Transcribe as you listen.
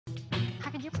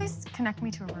could you please connect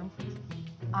me to a room, please?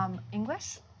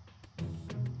 English?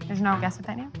 There's no guest with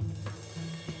that name?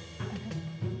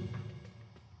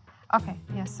 Okay,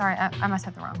 yeah, sorry, I must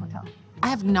have the wrong hotel. I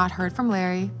have not heard from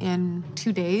Larry in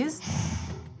 2 days.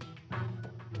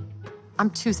 I'm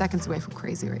 2 seconds away from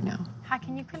crazy right now. Hi,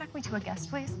 can you connect me to a guest,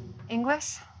 please?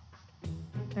 English?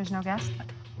 There's no guest?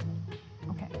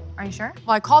 Okay, are you sure?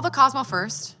 Well, I called the Cosmo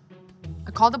first.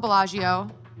 I called the Bellagio.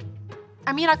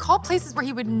 I mean, I called places where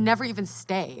he would never even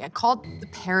stay. I called the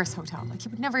Paris hotel. Like, he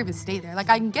would never even stay there. Like,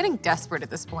 I'm getting desperate at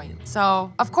this point.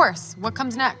 So, of course, what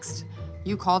comes next?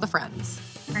 You call the friends.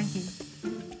 Frankie,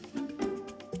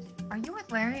 are you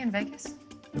with Larry in Vegas?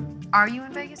 Are you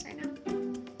in Vegas right now?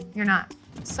 You're not.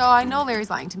 So I know Larry's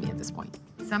lying to me at this point.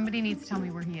 Somebody needs to tell me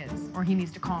where he is, or he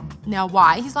needs to call me. Now,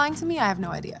 why he's lying to me, I have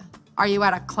no idea. Are you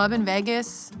at a club in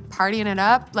Vegas, partying it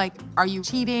up? Like, are you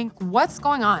cheating? What's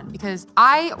going on? Because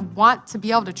I want to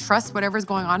be able to trust whatever's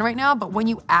going on right now, but when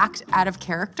you act out of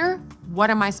character, what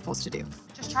am I supposed to do?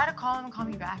 Just try to call him and call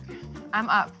me back. I'm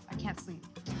up. I can't sleep.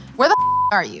 Where the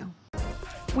are you?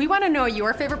 We want to know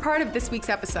your favorite part of this week's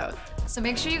episode. So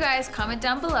make sure you guys comment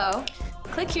down below.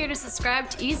 Click here to subscribe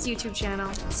to E's YouTube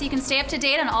channel so you can stay up to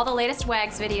date on all the latest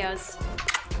WAGS videos.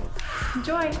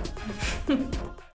 Enjoy.